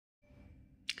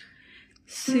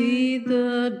See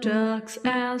the ducks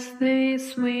as they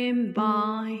swim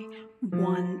by,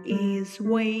 one is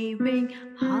waving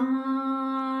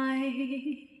high.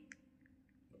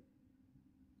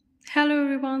 Hello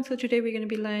everyone, so today we're going to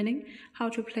be learning how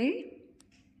to play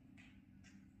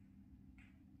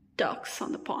ducks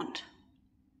on the pond.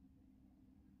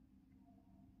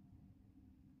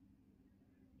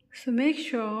 So make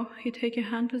sure you take your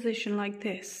hand position like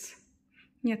this.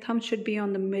 Your thumb should be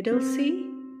on the middle C,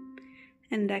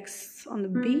 index on the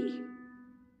B,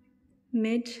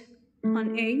 mid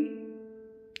on A,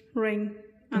 ring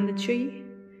on the G,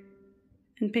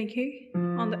 and pinky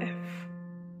on the F.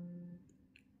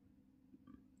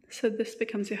 So this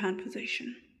becomes your hand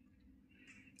position.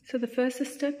 So the first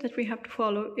step that we have to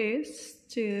follow is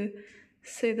to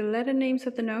say the letter names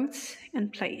of the notes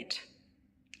and play it.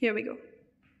 Here we go.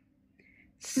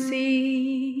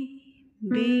 C,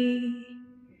 B,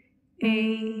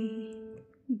 A,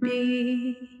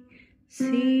 B,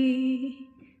 C,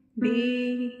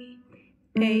 B,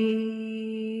 A,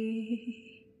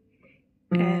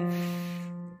 F,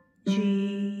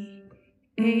 G,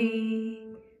 A,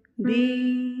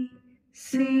 B,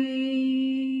 C.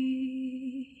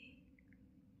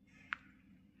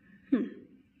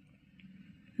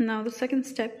 Now the second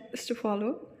step is to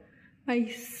follow by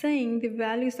saying the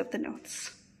values of the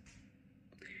notes.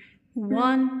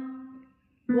 1,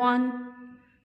 1,